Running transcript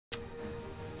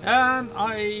And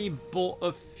I bought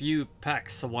a few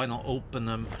packs, so why not open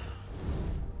them?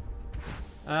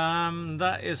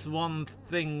 That is one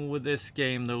thing with this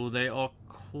game though, they are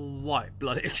quite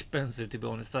bloody expensive to be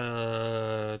honest.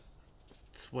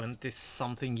 20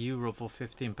 something euro for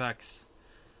 15 packs.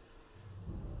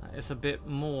 That is a bit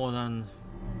more than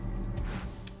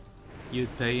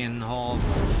you'd pay in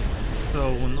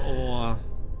Hearthstone or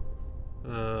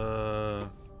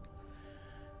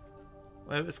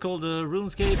well, it's called the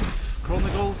RuneScape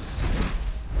Chronicles.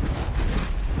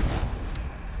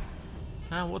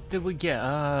 And what did we get?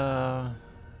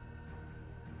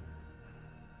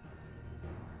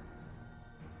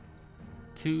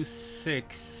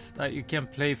 2.6 that you can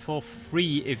play for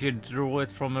free if you draw it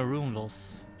from a rune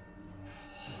loss.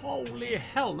 Holy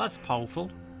hell, that's powerful.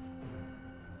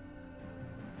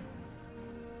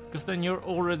 Because then you're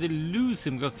already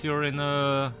losing because you're in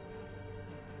a...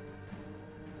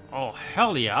 Oh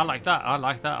hell yeah, I like that, I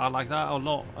like that, I like that a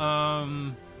lot.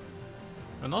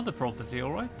 Another prophecy,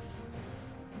 alright.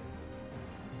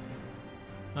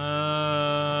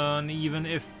 And even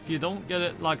if you don't get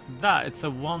it like that, it's a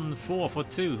 1-4 for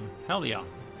 2. Hell yeah.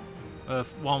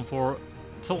 1 for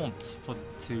taunt for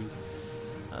 2.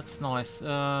 That's nice.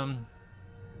 3-0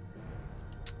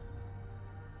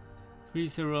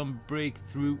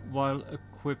 breakthrough while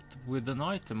equipped with an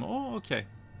item. Oh, okay.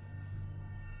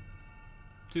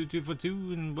 2 for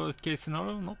 2 in worst case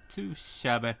scenario. Not too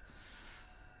shabby.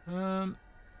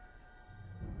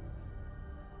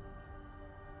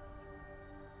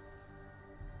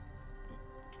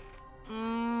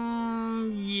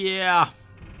 Yeah.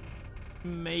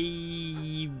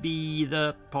 Maybe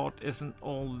that part isn't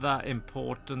all that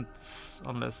important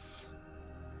unless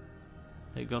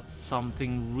they got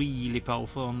something really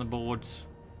powerful on the board.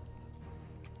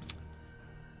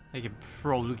 They can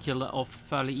probably kill it off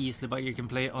fairly easily, but you can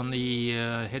play it on the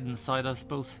hidden side, I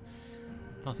suppose.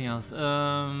 Nothing else.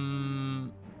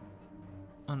 And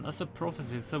that's a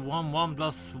prophecy. It's a 1/1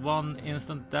 plus 1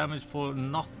 instant damage for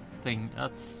nothing.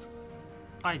 That's...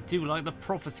 I do like the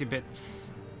prophecy bits.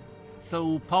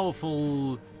 So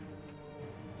powerful,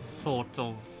 sort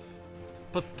of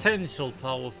potentially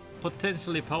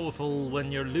powerful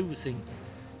when you're losing.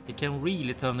 It can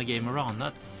really turn the game around.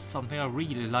 That's something I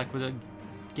really like with the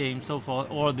game so far,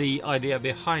 or the idea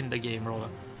behind the game rather.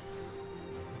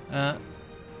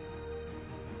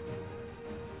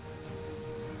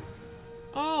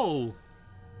 Oh,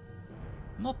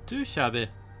 not too shabby.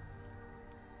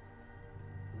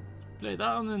 Play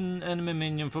that on an enemy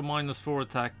minion for -4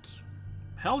 attack.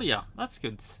 Hell yeah, that's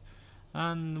good.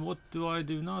 And what do I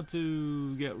do now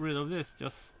to get rid of this?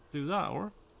 Just do that,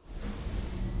 or?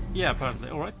 Yeah, apparently.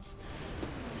 Alright.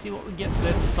 See what we get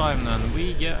this time then.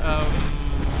 We get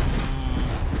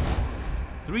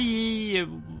 3...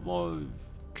 well,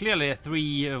 clearly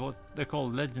 3... what they're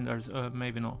called, legendaries.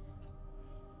 Maybe not.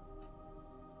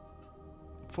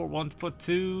 For 1 for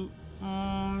 2.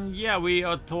 Yeah, we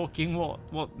are talking what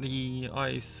the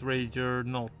Ice Rager,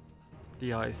 not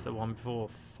the Ice, the one before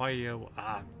Fire,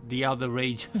 the other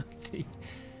Rage thing.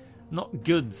 Not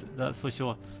good, that's for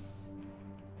sure.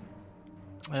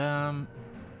 On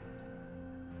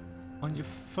your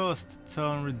first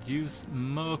turn, reduce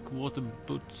Murkwater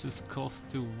Butcher's cost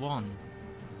to 1.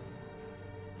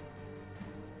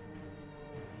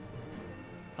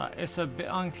 That is a bit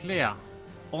unclear.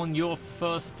 On your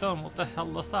first turn, what the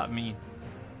hell does that mean?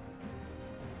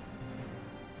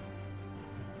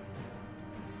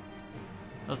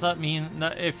 Does that mean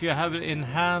that if you have it in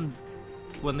hand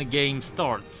when the game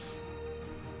starts,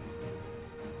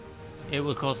 it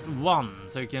will cost 1,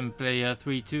 so you can play a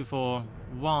 3-2 for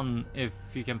 1 if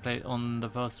you can play it on the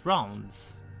first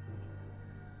rounds?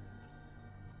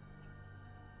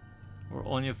 Or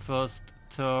on your first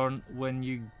turn when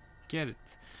you get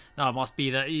it? Now it must be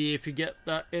that if you get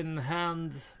that in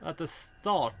hand at the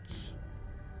start,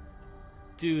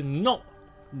 do not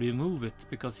remove it,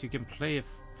 because you can play it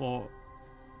for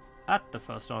at the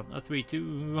first round. A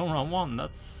 3-2 on round 1,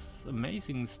 that's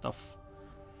amazing stuff.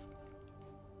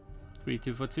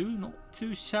 3-2 for 2, not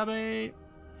too shabby.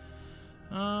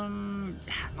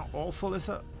 Yeah, not awful, is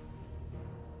it?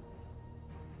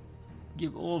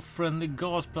 Give all friendly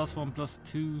guards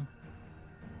 +1/+2.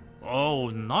 Oh,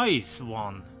 nice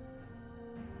one.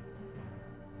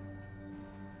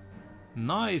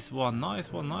 Nice one,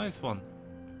 nice one, nice one.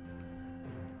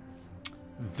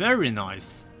 Very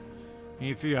nice.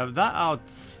 If you have that out,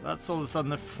 that's all of a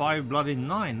sudden a 5 bloody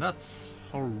 9. That's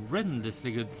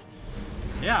horrendously good.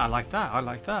 Yeah, I like that, I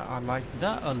like that, I like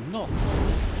that a lot.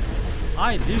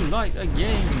 I do like the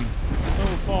game so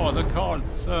far, the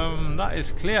cards. That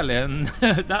is clearly, and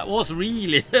that was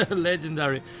really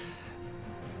legendary.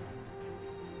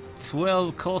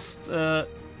 12 cost a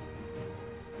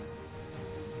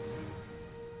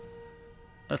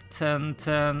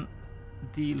 10/10,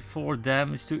 deal 4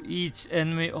 damage to each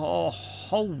enemy. Oh,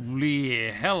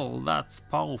 holy hell, that's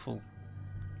powerful.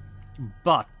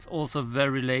 But also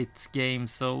very late game,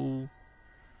 so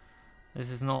this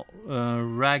is not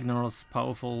Ragnar's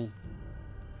powerful.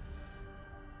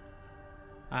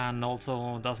 And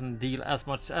also doesn't deal as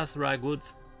much as Rag would,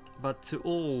 but to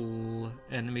all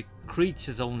enemy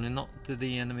creatures only, not to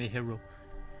the enemy hero.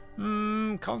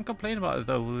 Can't complain about it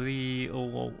though, the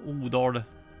Odard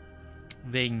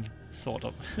Ving, sort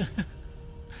of.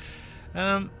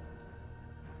 7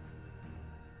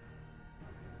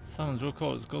 draw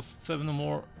cards, cost 7 or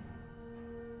more.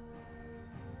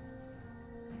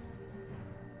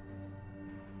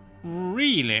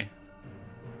 Really?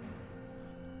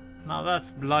 Now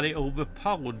that's bloody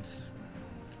overpowered.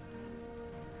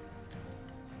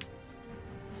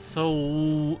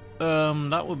 So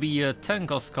that would be a 10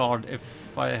 cost card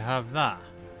if I have that,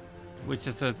 which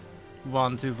is a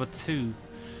 1/2 for 2.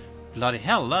 Bloody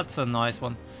hell, that's a nice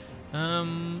one.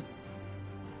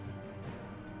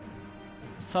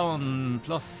 Sound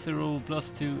 +0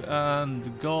 +2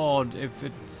 and God if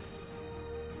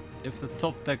the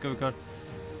top deck of a card.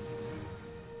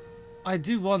 I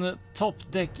do want to top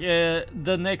deck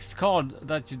the next card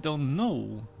that you don't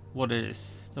know what it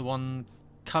is. The one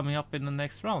coming up in the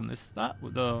next round. Is that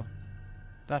what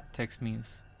that text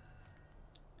means?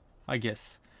 I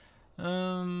guess.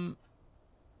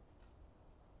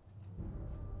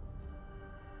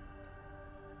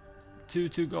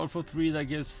 2/2 guard for 3, that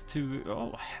gives 2.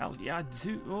 Oh hell yeah, I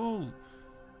do. Oh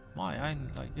my, I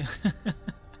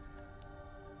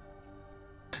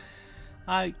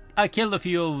like I killed a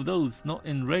few of those, not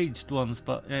enraged ones,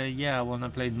 but yeah, when I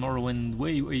played Morrowind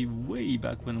way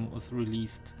back when it was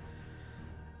released.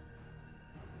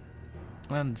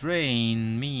 And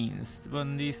drain means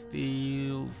when these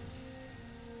deals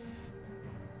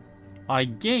I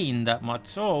gain that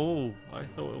much. Oh, I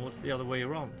thought it was the other way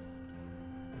around.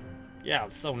 Yeah,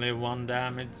 it's only 1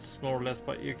 damage more or less,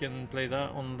 but you can play that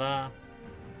on that.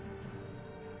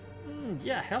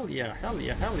 Yeah, hell yeah, hell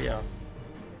yeah, hell yeah.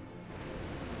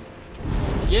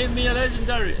 Give me a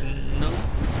legendary. No.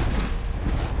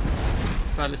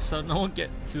 Fairly certain I won't get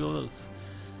 2 of those.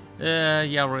 Yeah,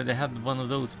 I already had 1 of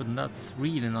those, but that's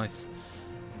really nice.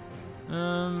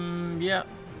 Yeah.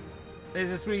 This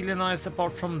is really nice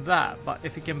apart from that, but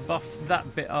if you can buff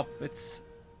that bit up, it's...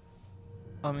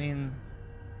 I mean...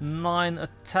 9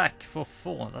 attack for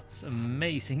 4, that's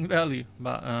amazing value,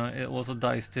 but it also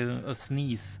dies to a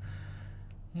sneeze.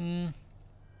 Hell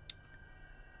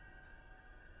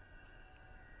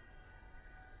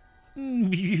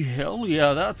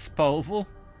yeah, that's powerful.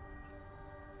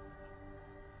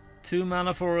 2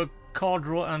 mana for a card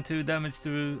draw and 2 damage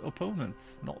to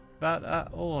opponents. Not bad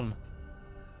at all.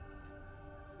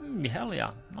 Hell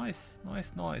yeah, nice,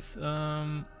 nice, nice.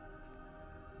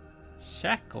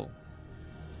 Shackle.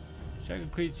 Shackle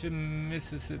creature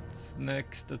misses its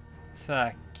next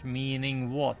attack,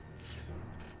 meaning what?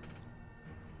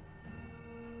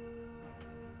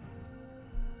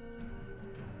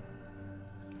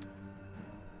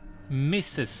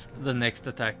 Misses the next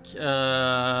attack.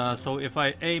 So if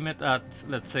I aim it at,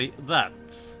 let's say, that,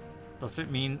 does it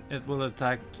mean it will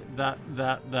attack that,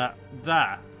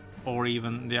 or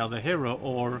even the other hero,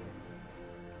 or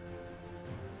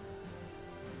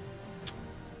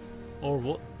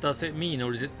what does it mean,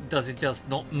 or does it just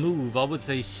not move? I would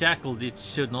say shackled, it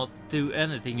should not do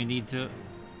anything. You need to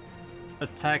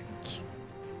attack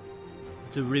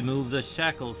to remove the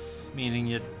shackles, meaning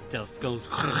it just goes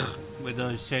with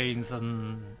the chains,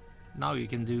 and now you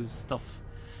can do stuff.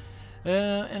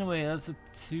 Anyway, that's a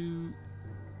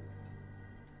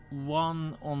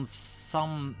 2/1 on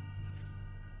some.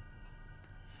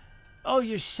 Oh,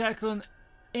 you shackle an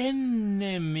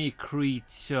enemy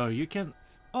creature. You can.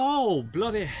 Oh,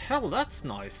 bloody hell, that's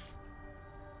nice.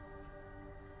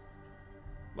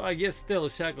 But I guess still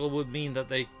shackle would mean that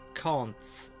they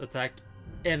can't attack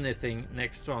anything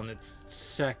next round. It's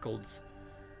shackled.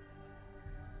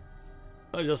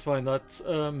 I just find that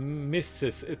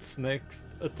misses its next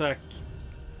attack.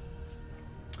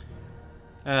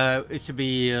 It should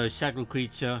be a shackled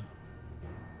creature.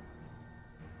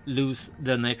 Lose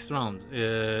the next round.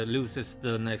 Loses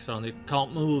the next round. It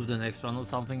can't move the next round or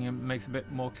something. It makes a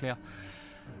bit more clear.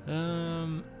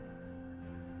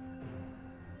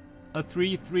 A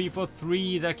 3/3 for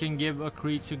 3 that can give a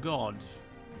creature guard.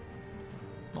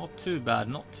 Not too bad.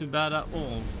 Not too bad at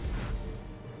all.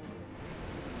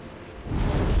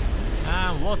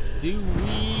 And what do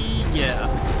we get?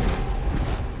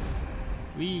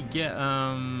 We get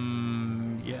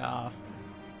yeah.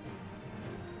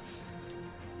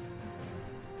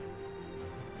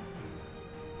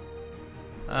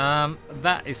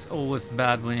 That is always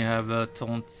bad when you have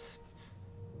taunts.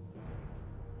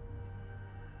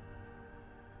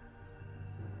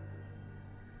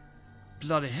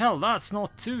 Bloody hell, that's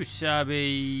not too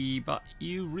shabby, but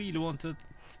you really want it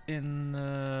in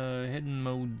hidden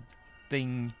mode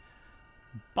thing.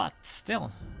 But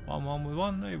still, 1-1 with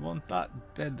 1, they want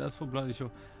that dead, that's for bloody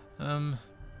sure.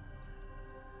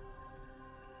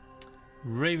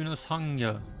 Ravenous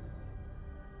Hunger.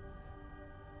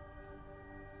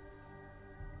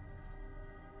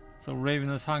 So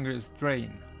Ravenous Hunger is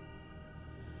Drain.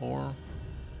 Or...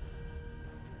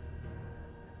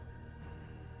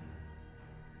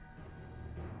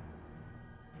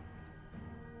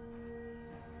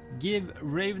 give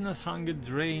Ravenous Hunger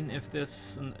Drain if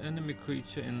there's an enemy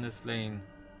creature in this lane.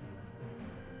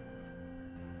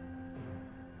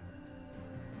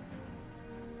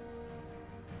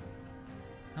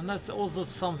 And that's also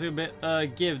something a bit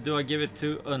give. Do I give it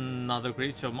to another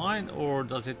creature of mine, or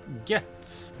does it get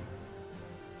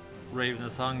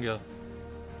Ravenous Hunger,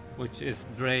 which is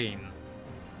Drain?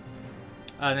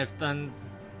 And if then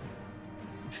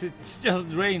if it's just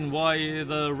Drain, why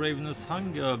the Ravenous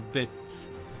Hunger bit?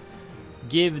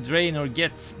 Give Drain or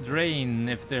gets Drain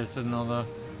if there's another.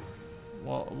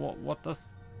 What does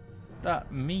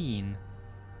that mean?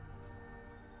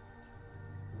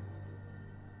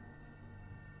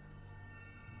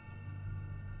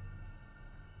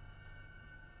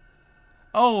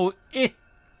 Oh,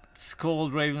 it's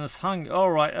called Ravenous Hunger.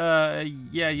 Alright,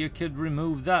 yeah, you could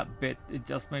remove that bit. It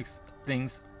just makes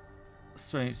things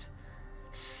strange.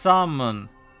 Summon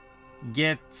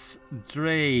gets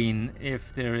Drain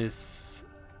if there is...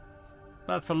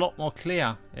 That's a lot more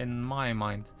clear in my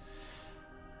mind.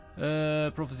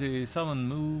 Prophecy, summon,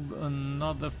 move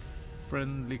another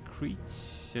friendly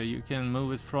creature. You can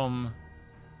move it from...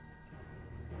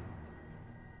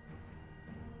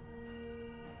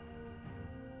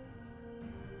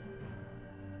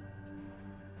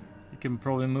 You can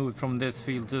probably move it from this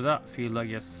field to that field, I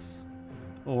guess.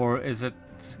 Or is it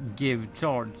give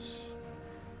charge?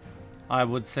 I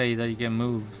would say that you can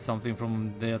move something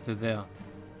from there to there.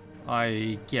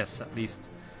 I guess, at least.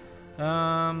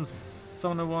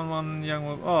 Summon a 1/1 young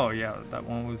wolf. Oh yeah, that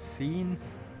one was seen.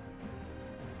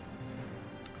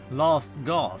 Last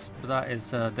Gasp, that is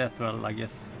Death Rattle, I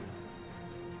guess.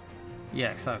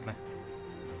 Yeah, exactly.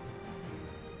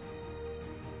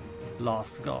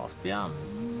 Last Gasp, yeah.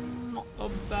 Not a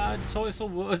bad choice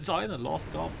of words either. Last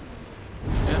Gasp.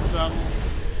 Death Rattle.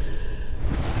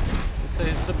 I'd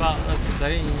say it's about the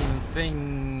same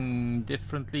thing,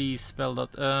 differently spelled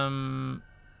out.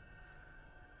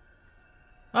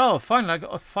 Oh, finally I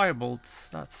got a Firebolt.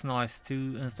 That's nice.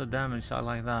 2 instant damage, I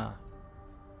like that.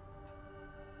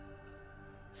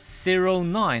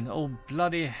 09. Oh,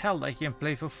 bloody hell, I can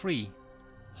play for free.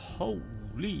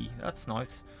 Holy, that's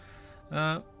nice.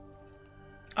 This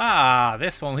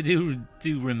one we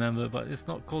do remember, but it's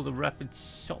not called a rapid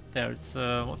shot there. It's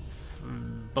what's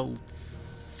bolt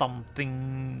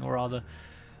something or other.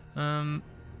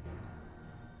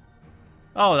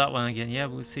 Oh, that one again. Yeah,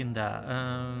 we've seen that.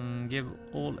 Give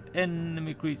all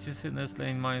enemy creatures in this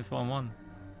lane -1/1.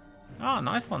 Ah,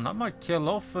 nice one. That might kill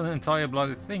off an entire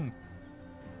bloody thing.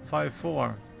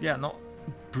 5/4. Yeah, not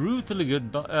brutally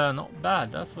good, but not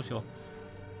bad. That's for sure.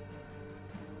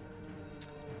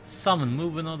 Summon,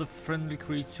 move another friendly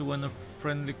creature. When a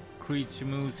friendly creature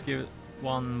moves, give it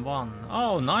 1/1.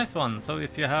 Oh, nice one. So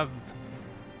if you have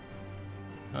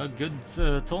a good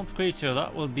taunt creature,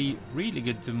 that will be really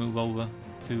good to move over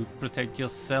to protect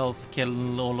yourself,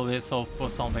 kill all of his off or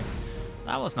something.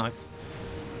 That was nice.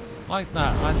 Like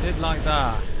that. I did like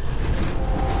that.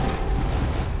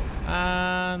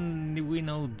 And we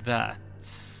know that.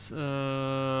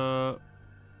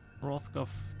 Rothgoff,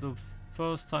 the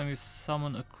first time you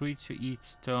summon a creature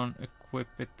each turn, equip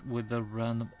it with a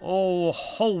random... Oh,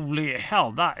 holy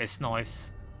hell, that is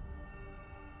nice.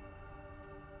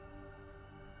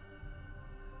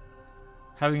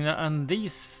 Having that, and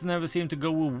these never seem to go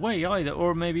away either.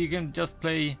 Or maybe you can just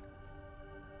play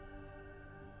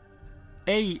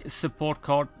a support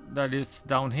card that is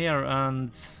down here,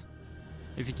 and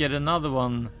if you get another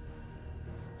one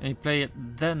and you play it,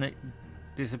 then it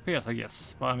disappears, I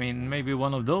guess. But I mean, maybe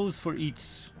one of those for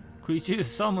each creature you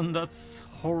summon. That's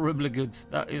horribly good.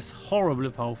 That is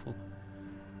horribly powerful.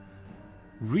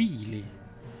 Really.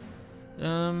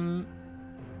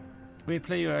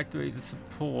 Replay your activated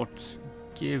support.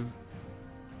 Give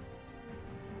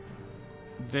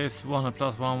this one a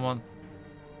 +1/1.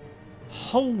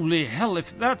 Holy hell,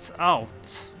 if that's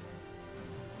out.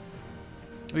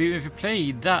 If you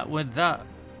play that with that,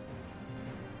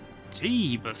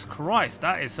 Jeebus Christ,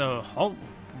 that is a whole,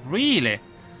 really,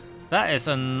 that is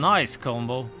a nice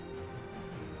combo.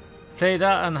 Play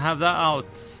that and have that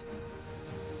out.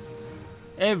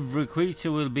 Every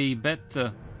creature will be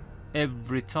better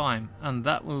every time, and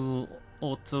that will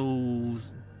auto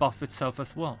buff itself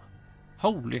as well.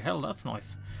 Holy hell, that's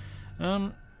nice.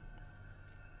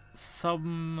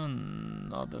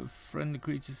 Summon other friendly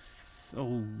creatures.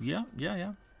 Oh yeah.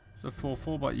 It's a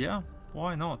 4/4, but yeah,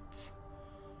 why not?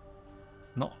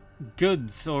 Not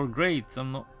good or great.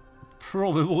 I'm not,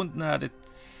 probably wouldn't add it.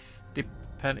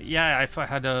 Yeah, if I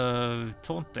had a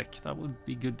taunt deck, that would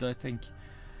be good, I think.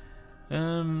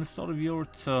 Start of your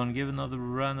turn, give another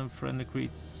random friendly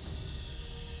creature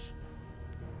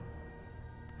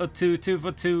a 2/2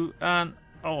 for 2, and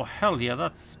oh hell yeah,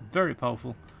 that's very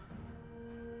powerful.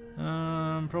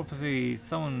 Prophecy,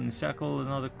 summon, shackle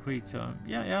another creature.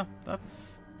 Yeah,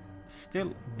 that's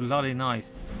still bloody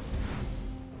nice.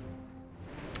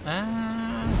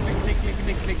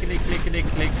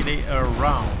 Clickety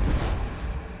around.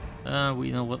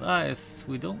 We know what that is.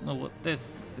 We don't know what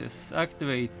this is.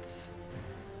 Activate.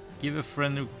 Give a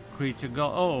friendly creature go.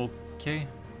 Oh, okay.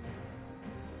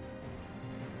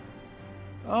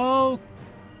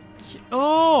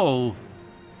 Oh,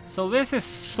 so this is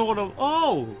sort of.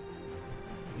 Oh,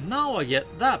 now I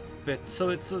get that bit. So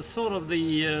it's a sort of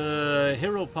the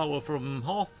hero power from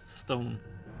Hearthstone.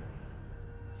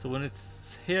 So when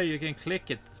it's here, you can click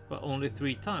it, but only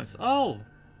 3 times. Oh,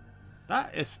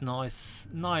 that is nice.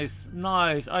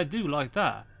 I do like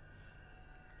that.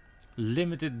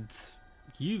 Limited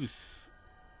use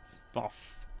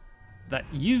buff that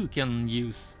you can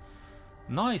use.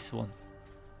 Nice one.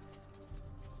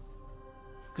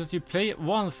 Because you play it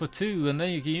once for 2 and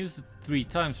then you can use it 3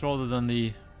 times rather than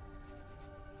the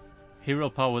hero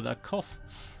power that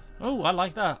costs. Oh, I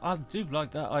like that. I do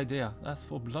like that idea. That's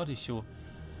for bloody sure.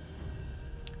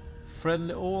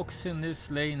 Friendly orcs in this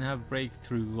lane have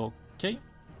breakthrough. Okay.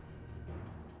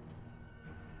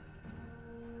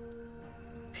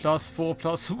 +4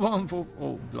 +1 for.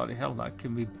 Oh, bloody hell, that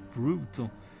can be brutal.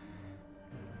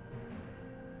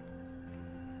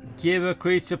 Give a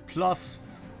creature plus.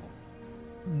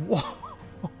 Whoa.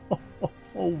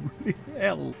 Holy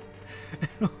hell.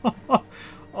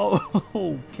 Oh,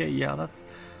 okay, yeah, that's.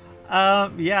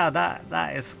 Yeah,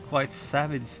 that is quite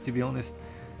savage, to be honest.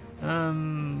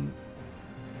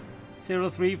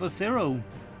 0/3 for 0.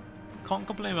 Can't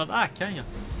complain about that, can you?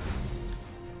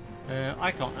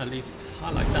 I can't, at least.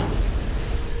 I like that.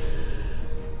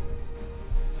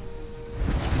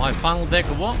 My final deck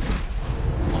of what?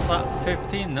 Was that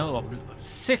 15? No,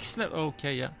 6 left.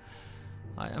 Okay, yeah.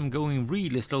 I am going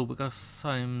really slow because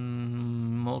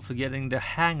I'm also getting the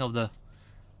hang of the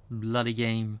bloody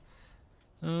game.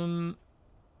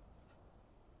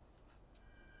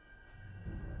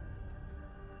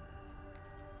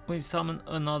 We summon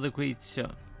another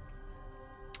creature.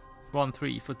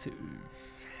 1/3 for 2.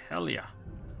 Hell yeah.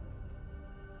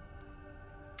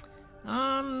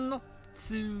 Not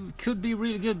too. Could be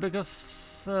really good because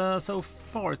so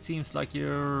far it seems like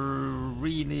you're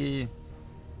really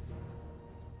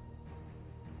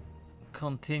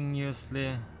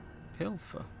continuously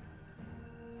pilfer.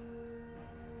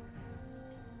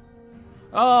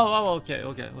 Oh, okay.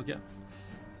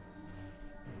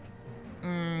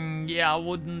 Yeah, I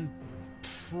wouldn't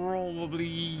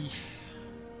probably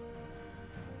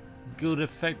good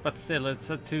effect, but still, it's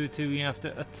a 2/2. You have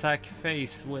to attack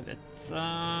face with it.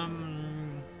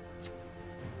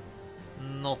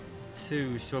 Not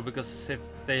too sure because if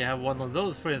they have one of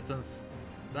those, for instance,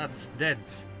 that's dead.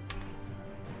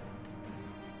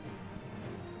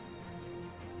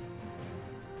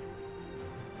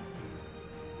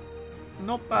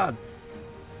 Not bad.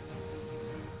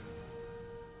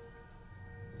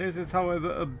 This is,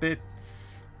 however, a bit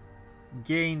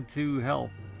gain 2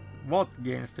 health. What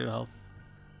gains 2 health?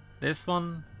 This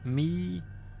one, me,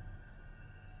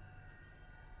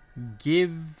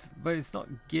 give, but it's not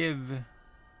give.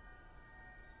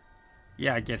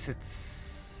 Yeah, I guess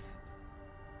it's.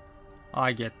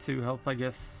 I get 2 health, I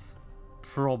guess,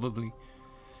 probably.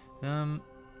 Oh,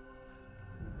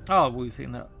 we've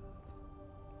seen that.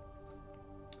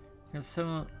 You have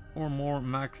 7 or more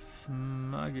max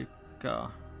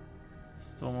magica.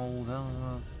 Storm all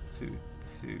down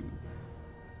 2/2.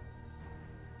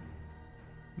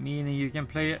 Meaning you can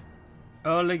play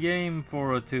early game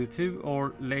for a 2/2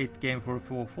 or late game for a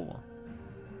 4/4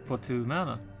 for 2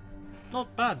 mana.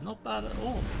 Not bad at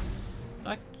all.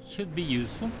 That could be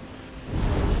useful.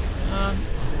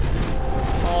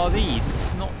 Are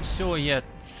these? Not sure yet.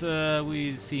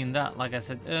 We've seen that, like I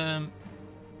said.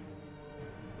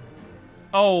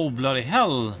 Oh, bloody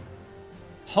hell.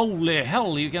 Holy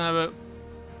hell, you can have a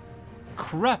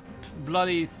crap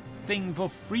bloody thing for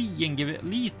free and give it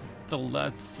lethal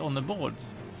that's on the board.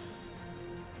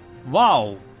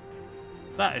 Wow.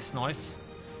 That is nice.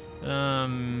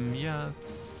 Yeah,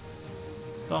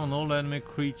 summon all enemy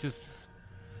creatures.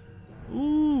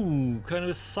 Ooh, kind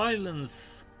of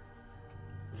silence,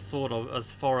 sort of,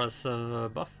 as far as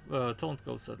buff taunt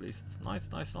goes, at least. Nice,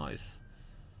 nice, nice.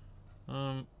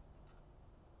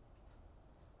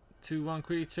 2/1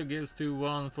 creature gives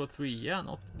 2/1 for 3. Yeah,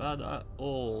 not bad at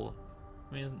all.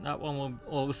 I mean, that one will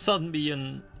all of a sudden be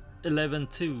an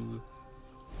 11/2.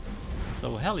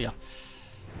 So hell yeah.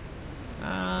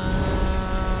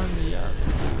 And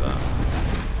yes,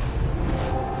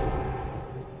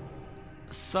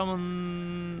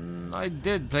 summon. I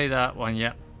did play that one,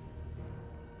 yeah.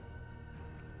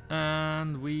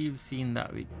 And we've seen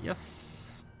that.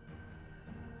 Yes,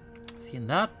 seen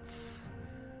that.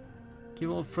 Give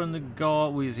all from the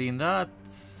guard. We've seen that.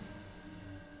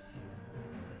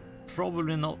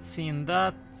 Probably not seen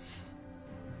that.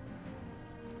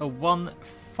 A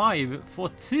 1/5 for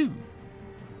 2.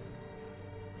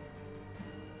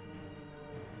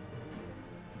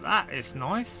 That is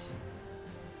nice.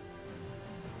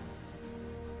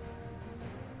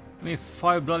 I mean,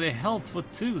 5 bloody health for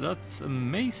 2. That's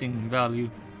amazing value.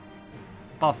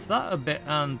 Buff that a bit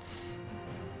and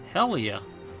hell yeah.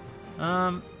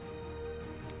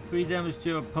 3 damage to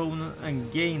your opponent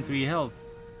and gain 3 health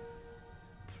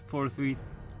for 3.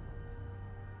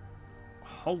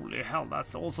 Holy hell,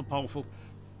 that's also powerful.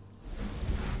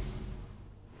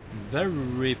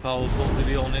 Very powerful, to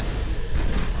be honest.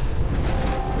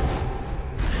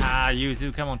 Ah, you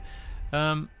two, come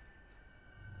on.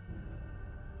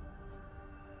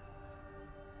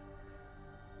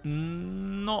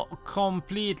 Not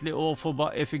completely awful,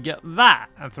 but if you get that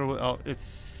and throw it out,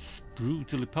 it's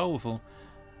brutally powerful.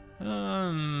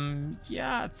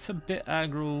 Yeah, it's a bit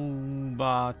aggro,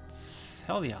 but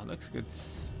hell yeah, looks good.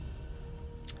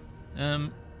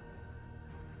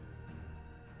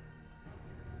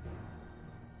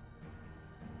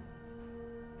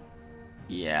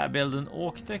 Yeah, build an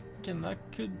orc deck and that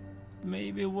could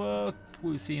maybe work.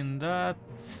 We've seen that.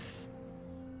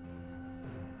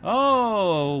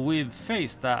 Oh, we've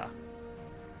faced that.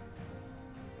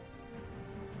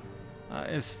 That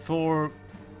is 4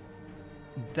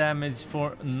 damage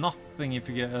for nothing if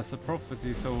you get as a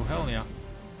prophecy, so hell yeah.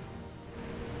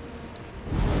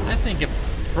 I think a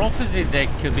prophecy deck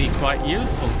could be quite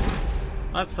useful.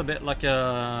 That's a bit like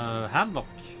a handlock.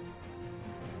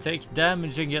 Take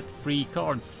damage and get 3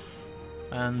 cards.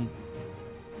 And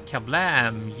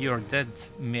kablam, you're dead,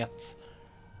 mate.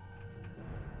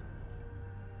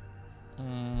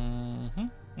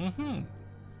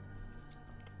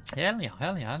 Hell yeah,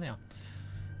 hell yeah, hell yeah.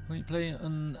 When you play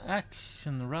an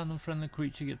action, a random friendly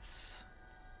creature gets...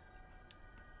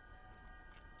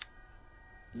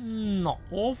 Not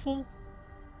awful.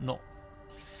 Not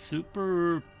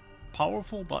super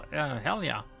powerful, but hell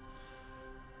yeah.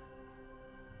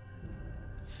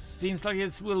 Seems like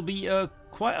it will be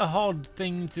quite a hard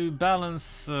thing to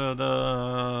balance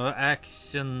the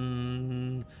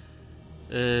action,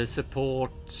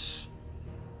 support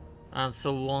and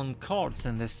so on cards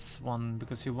in this one,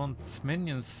 because you want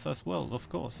minions as well, of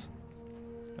course.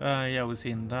 Yeah, we've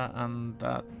seen that, and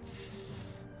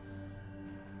that's...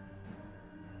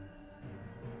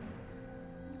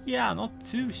 Yeah, not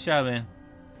too shabby. You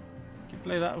can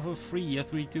play that for free, a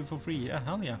 3/2 for free, yeah,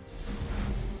 hell yeah.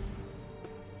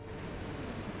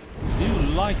 Do you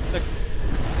like the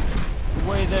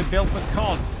way they built the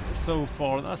cards so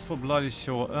far? That's for bloody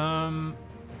sure. +1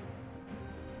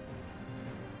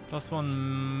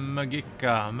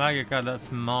 Magica, that's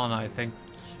mana, I think.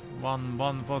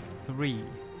 1/1 for 3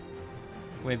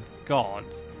 with God.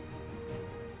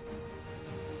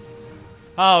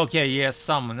 Oh, okay, yeah,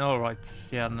 summon. Alright,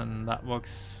 yeah, and then that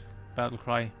works. Battle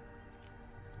cry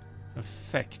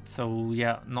effect. So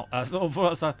yeah, not as awful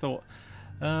as I thought.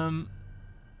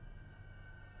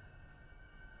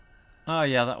 Oh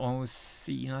yeah, that one was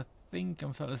seen. I think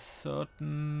I'm fairly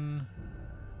certain.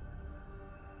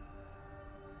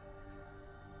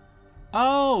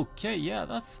 Okay, yeah,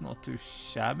 that's not too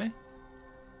shabby.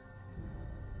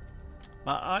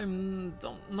 But I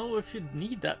don't know if you'd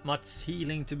need that much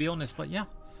healing, to be honest, but yeah.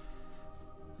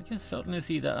 I can certainly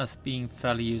see that as being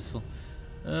fairly useful.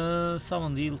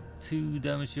 Someone deal 2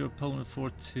 damage to your opponent for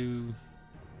 2.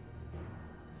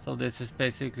 So this is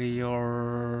basically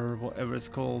your... whatever it's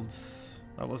called.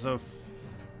 That was a...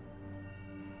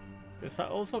 Is that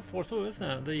also Force, isn't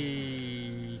it?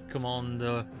 The command...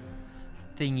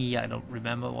 thingy, I don't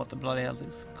remember what the bloody hell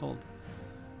it's called.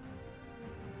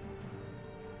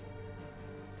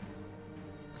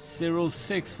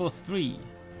 06 for 3.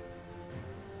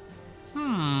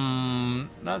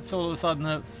 That's all of a sudden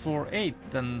a 4-8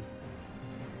 then.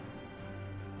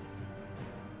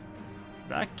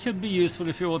 That could be useful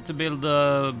if you want to build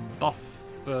a buff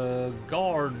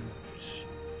guard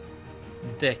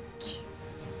deck.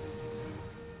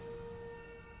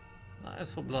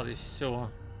 That's for bloody sure.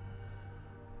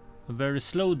 A very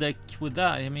slow deck with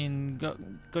that. I mean, got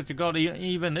you got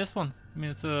even this one. I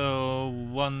mean, so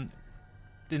one.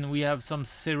 Then we have some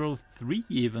 0-3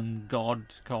 even guard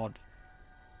card,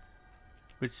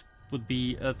 which would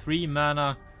be a 3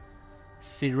 mana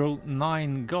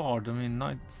 0-9 guard. I mean,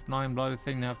 it's 9 bloody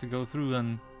thing they have to go through,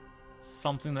 and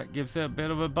something that gives it a bit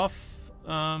of a buff.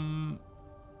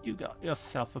 You got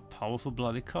yourself a powerful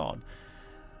bloody card.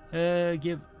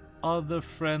 Give other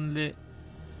friendly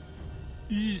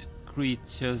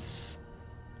creatures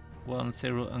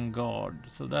 1-0 and guard.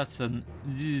 So that's an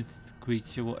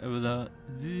creature, whatever the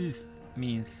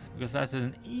means, because that's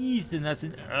an earth and that's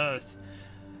an earth.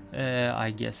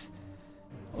 I guess,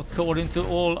 according to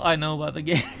all I know about the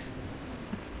game.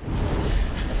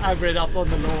 I've read up on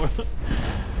the lore.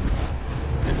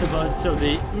 It's a bunch of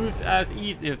the earth as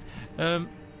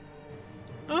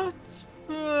earth.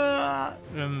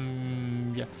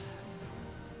 Yeah.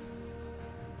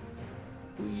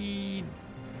 We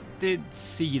did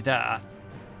see that.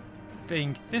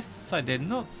 Think this I did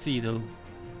not see though.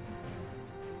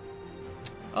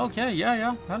 Okay,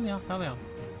 yeah, hell yeah.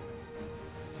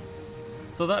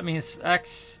 So that means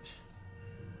actually,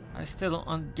 I still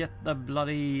don't get the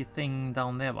bloody thing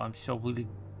down there, but I'm sure we'll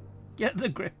get the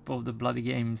grip of the bloody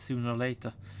game sooner or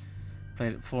later.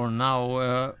 Played it for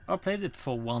now. I played it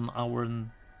for 1 hour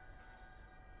and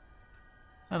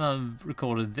I've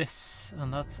recorded this,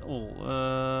 and that's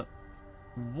all.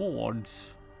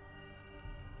 Wards.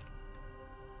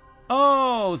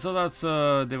 Oh, so that's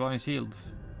Divine Shield.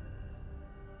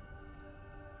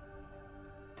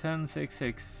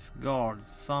 10/6/6 guard,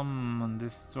 summon,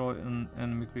 destroy an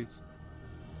enemy creature.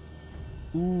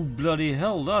 Ooh, bloody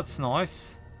hell, that's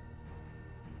nice.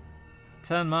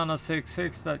 10 mana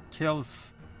 6/6 that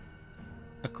kills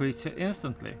a creature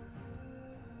instantly.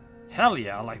 Hell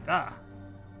yeah, I like that.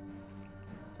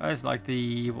 It's like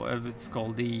the, whatever it's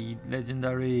called, the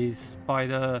legendary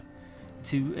spider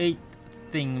 2/8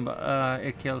 thing, but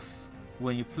it kills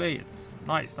when you play it.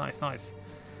 Nice.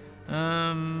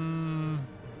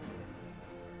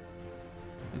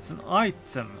 It's an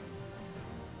item.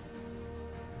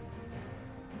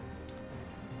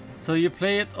 So you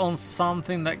play it on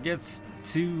something that gets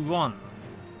 2/1.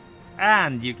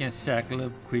 And you can shackle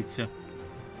a creature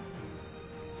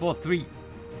for 3.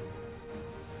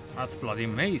 That's bloody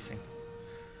amazing.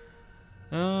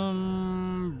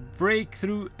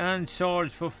 Breakthrough and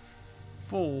charge for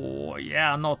 4.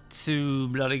 Yeah, not too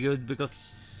bloody good,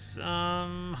 because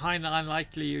highly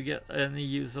unlikely you get any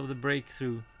use of the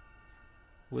breakthrough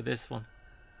with this one.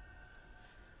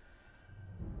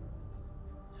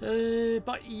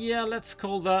 But yeah, let's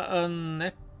call that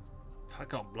an I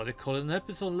can't bloody call it an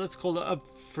episode. Let's call it a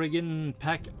friggin'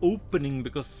 pack opening,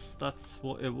 because that's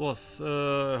what it was.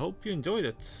 Hope you enjoyed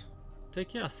it. Take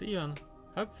care, see you, and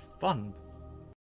have fun.